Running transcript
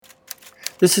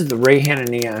This is the Ray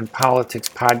Hanania on Politics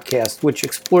podcast, which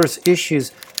explores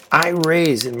issues I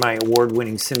raise in my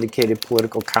award-winning syndicated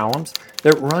political columns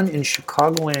that run in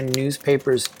Chicagoland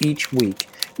newspapers each week.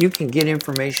 You can get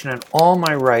information on all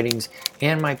my writings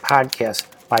and my podcasts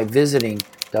by visiting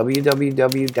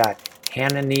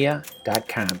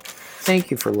www.hanania.com.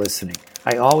 Thank you for listening.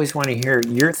 I always want to hear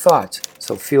your thoughts,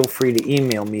 so feel free to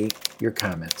email me your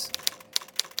comments.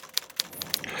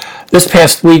 This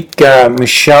past week,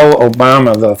 Michelle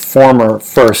Obama, the former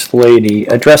First Lady,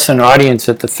 addressed an audience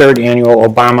at the third annual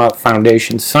Obama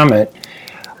Foundation Summit,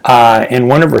 and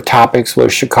one of her topics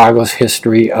was Chicago's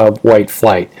history of white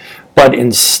flight. But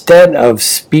instead of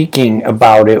speaking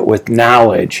about it with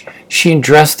knowledge, she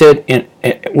addressed it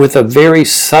with a very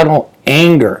subtle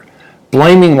anger,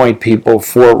 blaming white people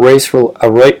for race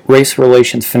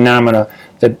relations phenomena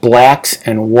that blacks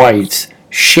and whites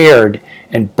shared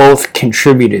and both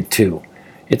contributed to.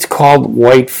 It's called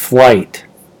white flight.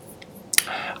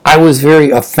 I was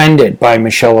very offended by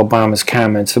Michelle Obama's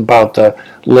comments about the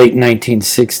late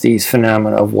 1960s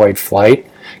phenomena of white flight,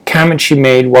 comments she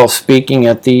made while speaking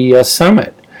at the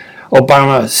summit.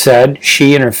 Obama said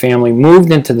she and her family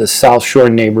moved into the South Shore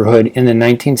neighborhood in the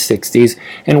 1960s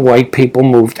and white people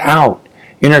moved out.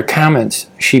 In her comments,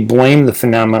 she blamed the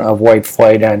phenomenon of white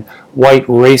flight on white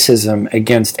racism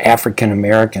against African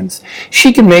Americans.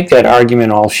 She can make that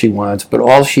argument all she wants, but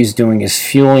all she's doing is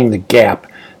fueling the gap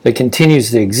that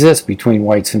continues to exist between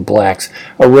whites and blacks,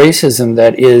 a racism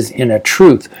that is, in a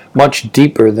truth, much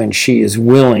deeper than she is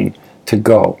willing to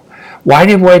go. Why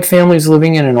did white families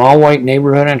living in an all-white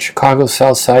neighborhood on Chicago's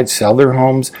South Side sell their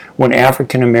homes when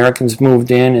African Americans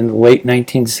moved in the late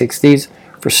 1960s?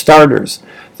 For starters,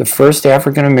 the first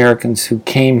African Americans who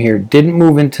came here didn't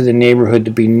move into the neighborhood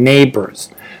to be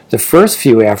neighbors. The first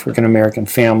few African American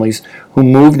families who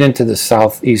moved into the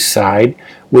Southeast Side,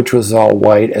 which was all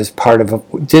white,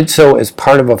 did so as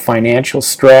part of a financial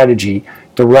strategy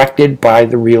directed by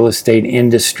the real estate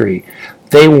industry.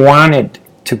 They wanted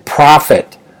to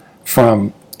profit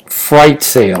from fright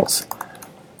sales,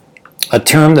 a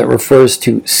term that refers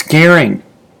to scaring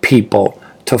people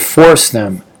to force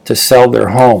them to sell their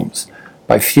homes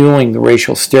by fueling the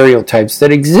racial stereotypes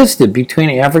that existed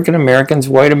between African Americans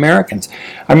and white Americans.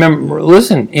 I remember, in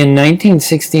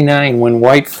 1969 when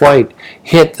white flight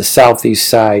hit the southeast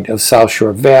side of South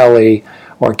Shore Valley,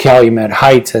 or Calumet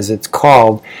Heights as it's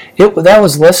called, that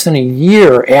was less than a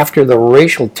year after the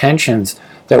racial tensions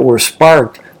that were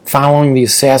sparked following the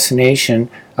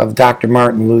assassination of Dr.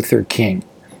 Martin Luther King.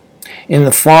 In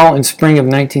the fall and spring of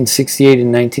 1968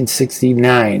 and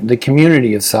 1969, the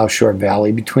community of South Shore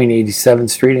Valley between 87th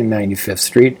Street and 95th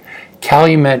Street,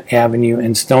 Calumet Avenue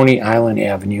and Stony Island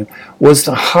Avenue was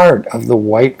the heart of the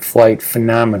white flight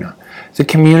phenomena. The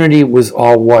community was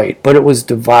all white, but it was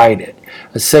divided,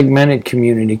 a segmented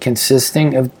community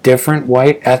consisting of different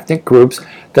white ethnic groups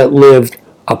that lived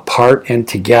apart and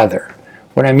together.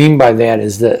 What I mean by that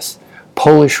is this: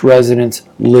 Polish residents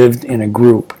lived in a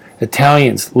group.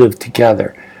 Italians lived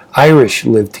together. Irish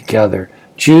lived together.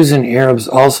 Jews and Arabs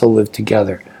also lived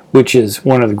together, which is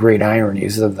one of the great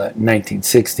ironies of the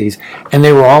 1960s. And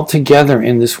they were all together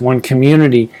in this one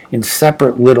community in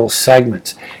separate little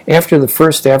segments. After the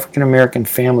first African American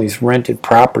families rented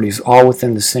properties all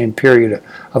within the same period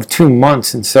of 2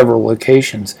 months in several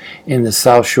locations in the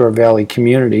South Shore Valley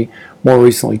community, more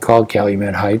recently called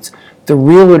Calumet Heights, the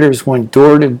realtors went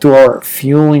door to door,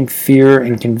 fueling fear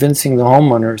and convincing the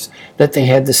homeowners that they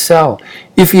had to sell.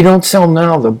 If you don't sell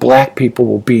now, the black people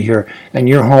will be here and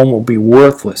your home will be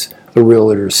worthless, the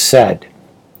realtors said.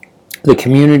 The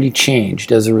community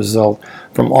changed as a result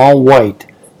from all white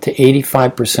to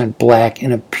 85% black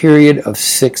in a period of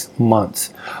 6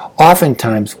 months.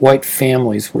 Oftentimes, white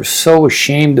families were so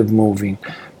ashamed of moving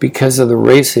because of the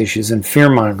race issues and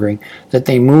fear-mongering that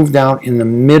they moved out in the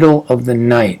middle of the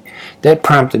night. That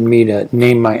prompted me to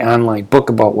name my online book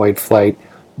about white flight,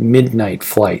 Midnight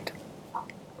Flight.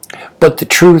 But the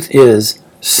truth is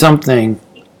something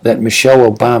that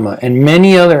Michelle Obama and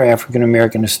many other African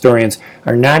American historians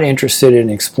are not interested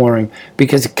in exploring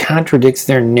because it contradicts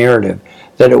their narrative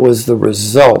that it was the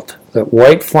result, that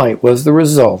white flight was the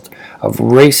result of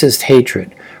racist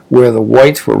hatred, where the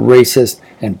whites were racist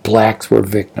and blacks were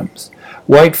victims.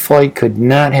 White flight could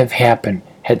not have happened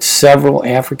had several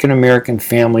African American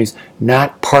families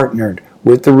not partnered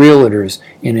with the realtors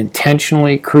in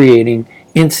intentionally creating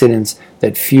incidents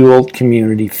that fueled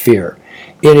community fear.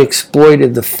 It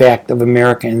exploited the fact of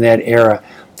America in that era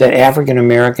that African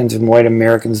Americans and white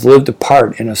Americans lived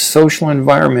apart in a social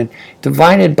environment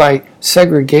divided by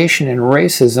segregation and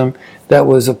racism that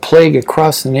was a plague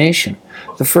across the nation.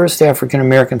 The first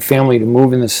African-American family to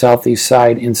move in the southeast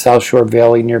side in South Shore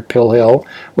Valley near Pill Hill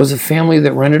was a family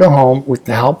that rented a home with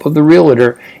the help of the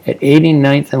realtor at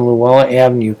 89th and Luella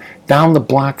Avenue, down the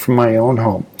block from my own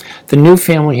home. The new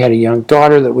family had a young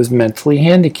daughter that was mentally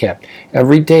handicapped.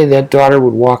 Every day that daughter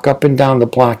would walk up and down the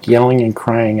block yelling and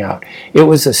crying out. It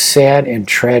was a sad and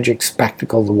tragic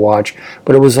spectacle to watch,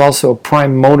 but it was also a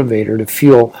prime motivator to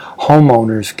fuel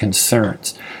homeowners'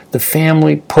 concerns. The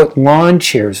family put lawn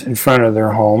chairs in front of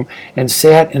their home and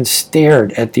sat and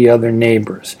stared at the other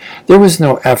neighbors. There was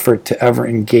no effort to ever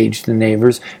engage the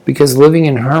neighbors because living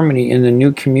in harmony in the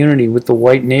new community with the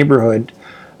white neighborhood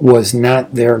was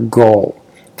not their goal.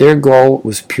 Their goal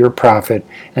was pure profit,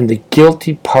 and the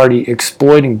guilty party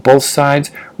exploiting both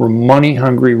sides were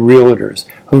money-hungry realtors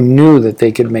who knew that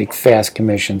they could make fast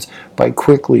commissions by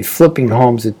quickly flipping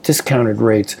homes at discounted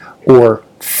rates or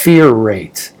fear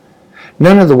rates.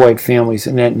 None of the white families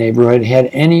in that neighborhood had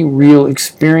any real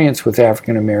experience with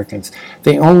African Americans.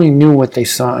 They only knew what they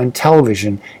saw on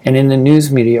television and in the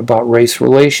news media about race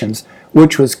relations,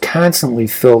 which was constantly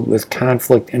filled with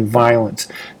conflict and violence.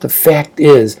 The fact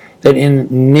is that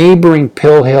in neighboring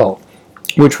Pill Hill,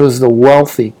 which was the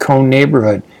wealthy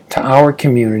co-neighborhood to our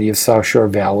community of South Shore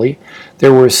Valley,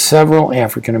 there were several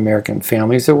African American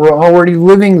families that were already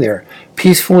living there,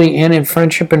 peacefully and in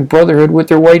friendship and brotherhood with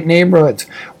their white neighborhoods.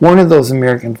 One of those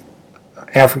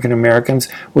African Americans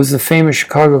was the famous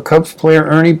Chicago Cubs player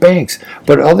Ernie Banks,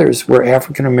 but others were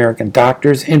African American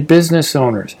doctors and business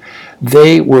owners.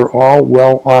 They were all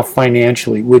well off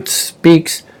financially, which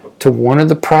speaks to one of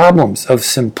the problems of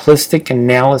simplistic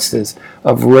analysis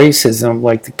of racism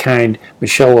like the kind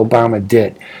Michelle Obama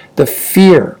did. The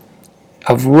fear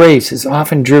of race is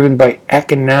often driven by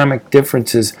economic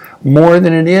differences more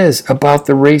than it is about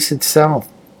the race itself.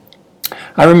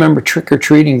 I remember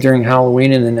trick-or-treating during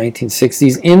Halloween in the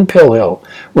 1960s in Pill Hill,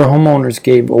 where homeowners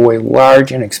gave away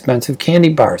large and expensive candy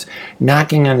bars,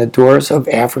 knocking on the doors of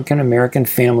African-American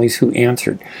families who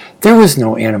answered. There was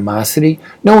no animosity.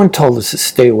 No one told us to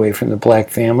stay away from the black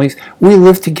families. We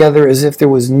lived together as if there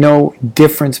was no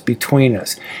difference between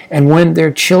us. And when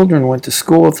their children went to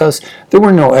school with us, there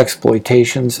were no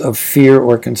exploitations of fear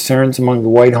or concerns among the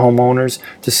white homeowners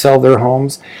to sell their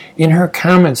homes. In her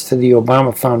comments to the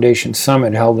Obama Foundation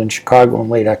Summit held in Chicago in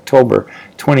late October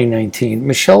 2019,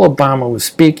 Michelle Obama was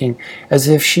speaking as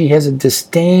if she has a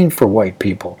disdain for white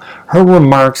people. Her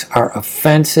remarks are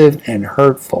offensive and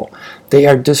hurtful. They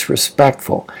are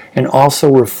disrespectful and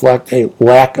also reflect a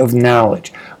lack of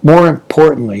knowledge. More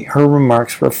importantly, her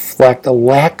remarks reflect a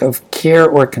lack of care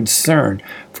or concern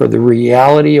for the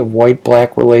reality of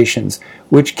white-black relations,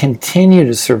 which continue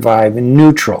to survive in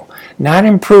neutral, not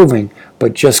improving,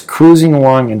 but just cruising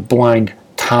along in blind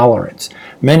tolerance.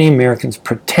 Many Americans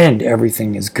pretend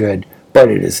everything is good, but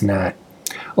it is not.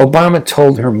 Obama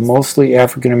told her mostly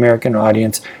African American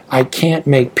audience, "I can't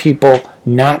make people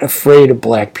not afraid of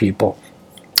black people.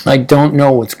 I don't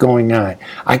know what's going on.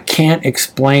 I can't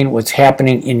explain what's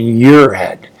happening in your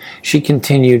head." She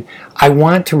continued, "I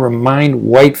want to remind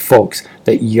white folks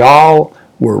that y'all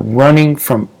were running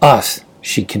from us,"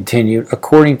 she continued,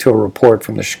 according to a report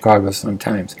from the Chicago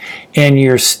Sun-Times, "and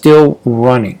you're still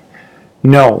running."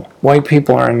 No, white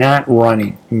people are not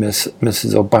running,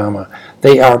 Mrs. Obama.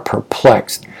 They are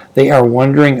perplexed. They are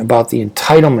wondering about the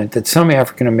entitlement that some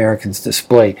African Americans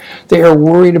display. They are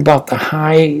worried about the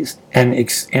high and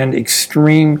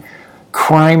extreme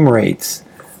crime rates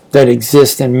that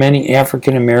exist in many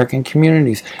African American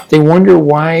communities. They wonder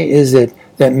why is it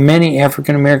that many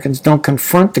African Americans don't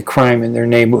confront the crime in their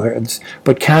neighborhoods,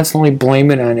 but constantly blame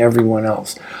it on everyone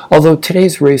else. Although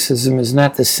today's racism is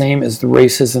not the same as the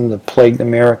racism that plagued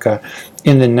America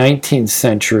in the 19th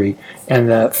century and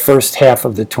the first half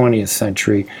of the 20th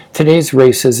century, today's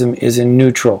racism is in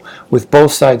neutral, with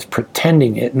both sides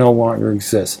pretending it no longer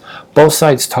exists. Both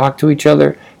sides talk to each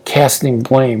other, casting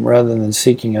blame rather than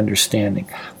seeking understanding.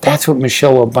 That's what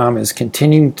Michelle Obama is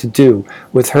continuing to do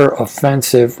with her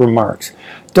offensive remarks.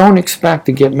 Don't expect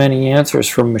to get many answers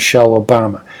from Michelle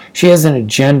Obama. She has an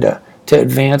agenda to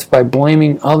advance by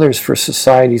blaming others for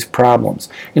society's problems.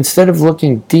 Instead of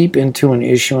looking deep into an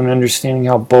issue and understanding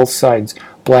how both sides,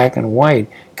 black and white,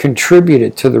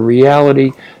 contributed to the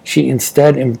reality, she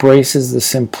instead embraces the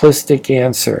simplistic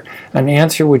answer, an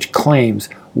answer which claims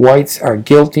whites are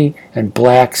guilty and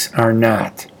blacks are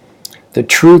not. The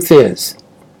truth is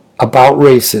about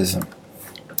racism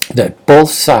that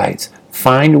both sides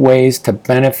find ways to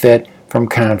benefit from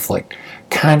conflict.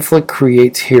 Conflict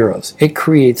creates heroes. It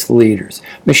creates leaders.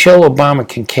 Michelle Obama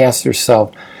can cast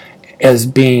herself as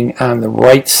being on the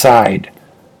right side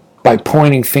by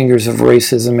pointing fingers of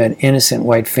racism at innocent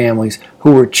white families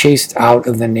who were chased out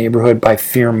of the neighborhood by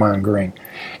fear-mongering.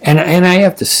 And I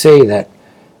have to say that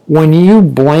when you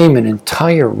blame an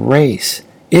entire race,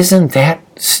 isn't that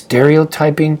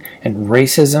stereotyping and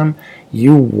racism?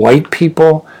 You white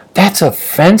people? That's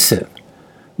offensive.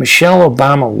 Michelle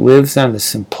Obama lives on the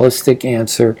simplistic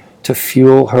answer to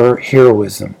fuel her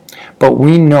heroism. But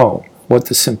we know what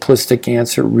the simplistic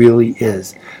answer really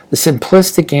is. The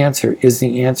simplistic answer is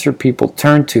the answer people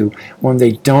turn to when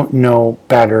they don't know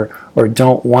better or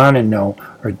don't want to know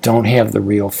or don't have the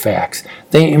real facts.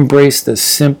 They embrace the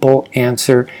simple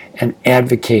answer and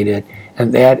advocate it,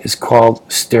 and that is called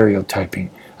stereotyping.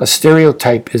 A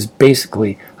stereotype is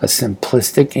basically a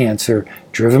simplistic answer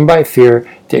driven by fear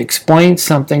to explain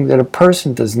something that a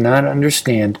person does not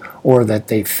understand or that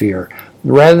they fear.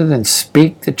 Rather than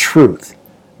speak the truth,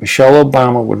 Michelle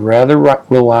Obama would rather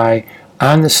rely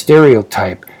on the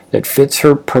stereotype that fits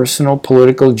her personal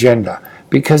political agenda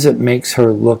because it makes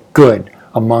her look good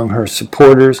among her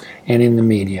supporters and in the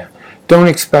media. Don't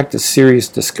expect a serious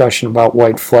discussion about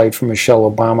white flight from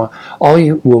Michelle Obama. All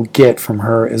you will get from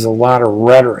her is a lot of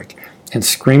rhetoric and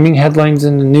screaming headlines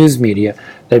in the news media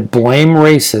that blame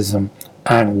racism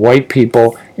on white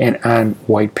people and on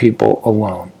white people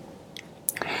alone.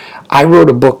 I wrote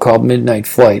a book called Midnight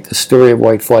Flight, The Story of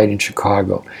White Flight in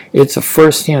Chicago. It's a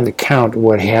first-hand account of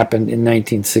what happened in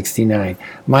 1969.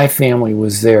 My family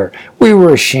was there. We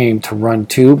were ashamed to run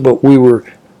too, but we were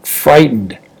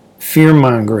frightened,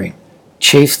 fear-mongering,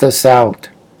 chased us out.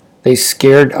 They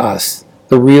scared us.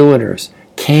 The realtors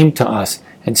came to us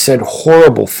and said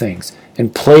horrible things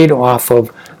and played off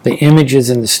of the images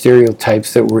and the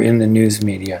stereotypes that were in the news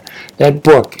media. That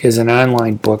book is an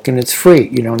online book and it's free.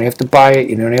 You don't have to buy it.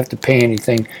 You don't have to pay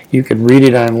anything. You can read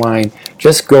it online.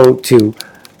 Just go to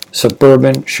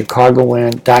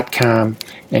suburbanchicagoland.com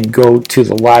and go to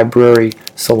the library,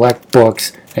 select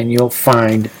books, and you'll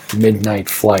find Midnight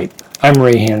Flight. I'm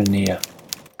Ray Hanania.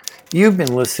 You've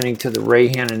been listening to the Ray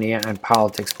Hanania on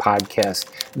Politics podcast.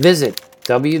 Visit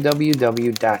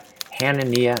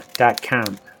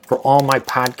www.hanania.com for all my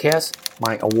podcasts,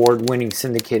 my award-winning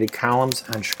syndicated columns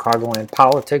on Chicagoland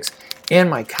politics, and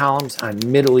my columns on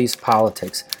Middle East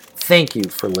politics. Thank you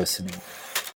for listening.